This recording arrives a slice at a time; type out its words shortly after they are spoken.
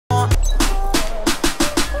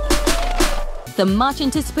The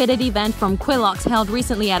much-anticipated event from Quilox held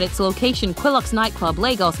recently at its location, Quilox nightclub,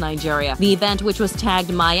 Lagos, Nigeria. The event, which was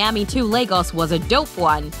tagged Miami to Lagos, was a dope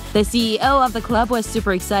one. The CEO of the club was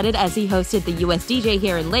super excited as he hosted the US DJ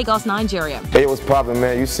here in Lagos, Nigeria. Hey, what's poppin',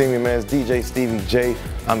 man? You see me, man. It's DJ Stevie J.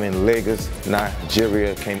 I'm in Lagos,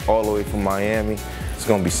 Nigeria. Came all the way from Miami. It's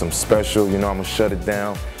gonna be some special, you know, I'm gonna shut it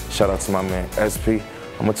down. Shout out to my man SP.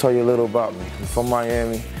 I'm gonna tell you a little about me. I'm from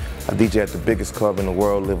Miami. I DJ at the biggest club in the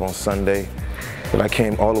world, live on Sunday. But I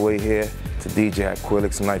came all the way here to DJ at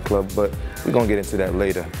Quilox nightclub, but we're gonna get into that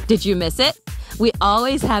later. Did you miss it? We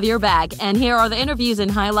always have your back, and here are the interviews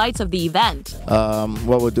and highlights of the event.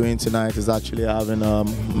 What we're doing tonight is actually having a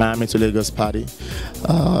Miami to Lagos party.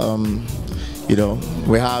 You know,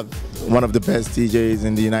 we have one of the best DJs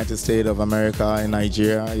in the United States of America, in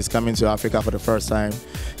Nigeria. He's coming to Africa for the first time.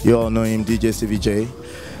 You all know him, DJ Stevie J.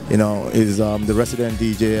 You know, he's the resident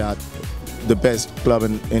DJ at the best club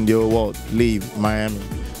in the whole world, Leave, Miami.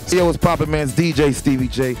 Yo, what's poppin', man? It's DJ Stevie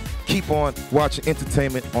J. Keep on watching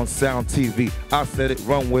entertainment on Sound TV. I said it,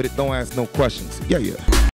 run with it, don't ask no questions. Yeah.